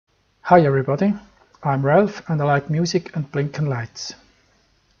Hi everybody, I'm Ralph and I like music and Blinkenlights.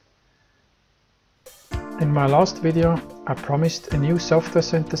 In my last video I promised a new software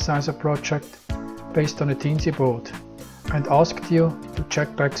synthesizer project based on a Teensy board and asked you to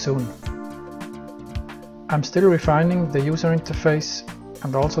check back soon. I'm still refining the user interface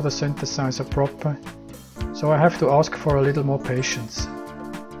and also the synthesizer proper, so I have to ask for a little more patience.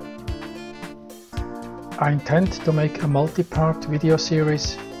 I intend to make a multi-part video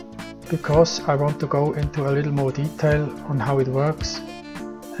series because I want to go into a little more detail on how it works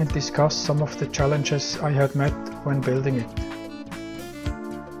and discuss some of the challenges I had met when building it.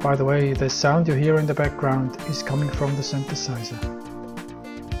 By the way, the sound you hear in the background is coming from the synthesizer.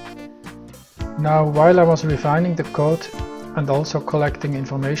 Now, while I was refining the code and also collecting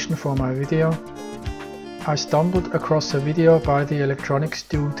information for my video, I stumbled across a video by the electronics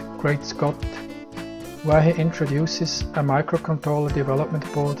dude Great Scott, where he introduces a microcontroller development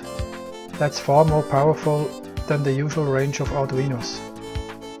board that's far more powerful than the usual range of Arduinos.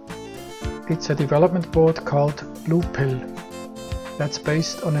 It's a development board called Blue Pill that's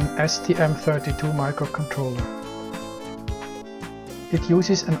based on an STM32 microcontroller. It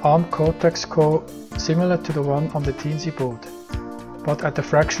uses an ARM Cortex core similar to the one on the Teensy board, but at a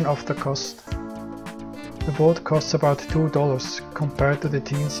fraction of the cost. The board costs about $2 compared to the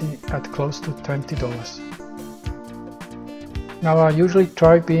Teensy at close to $20. Now I usually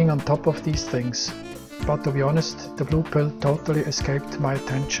try being on top of these things, but to be honest, the Blue Pill totally escaped my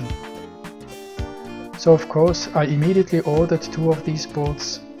attention. So of course I immediately ordered 2 of these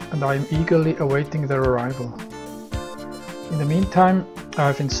boards and I am eagerly awaiting their arrival. In the meantime, I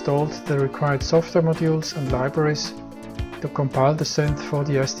have installed the required software modules and libraries to compile the synth for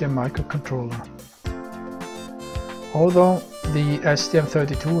the STM microcontroller. Although the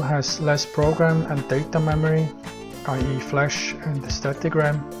STM32 has less program and data memory, i.e. flash and static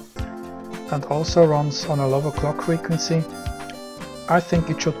RAM, and also runs on a lower clock frequency, I think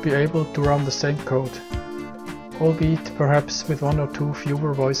it should be able to run the same code, albeit perhaps with 1 or 2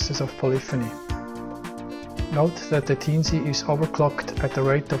 fewer voices of polyphony. Note that the Teensy is overclocked at a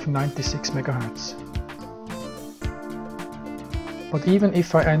rate of 96 MHz. But even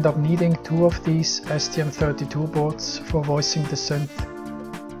if I end up needing 2 of these STM32 boards for voicing the synth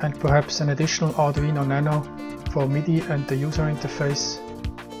and perhaps an additional Arduino Nano for MIDI and the user interface,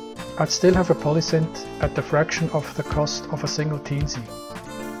 I'd still have a Polysynth at a fraction of the cost of a single Teensy,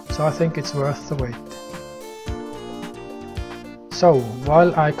 so I think it's worth the wait. So,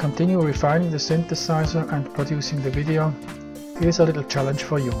 while I continue refining the synthesizer and producing the video, here's a little challenge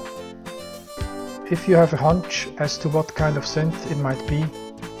for you. If you have a hunch as to what kind of synth it might be,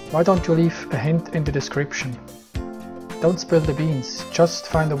 why don't you leave a hint in the description? Don't spill the beans, just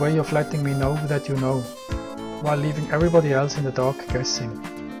find a way of letting me know that you know, while leaving everybody else in the dark guessing.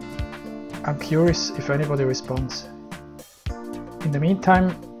 I'm curious if anybody responds. In the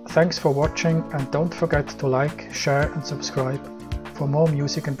meantime, thanks for watching and don't forget to like, share and subscribe for more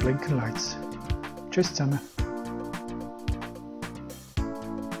music and Blinkenlights. Tschüss zusammen.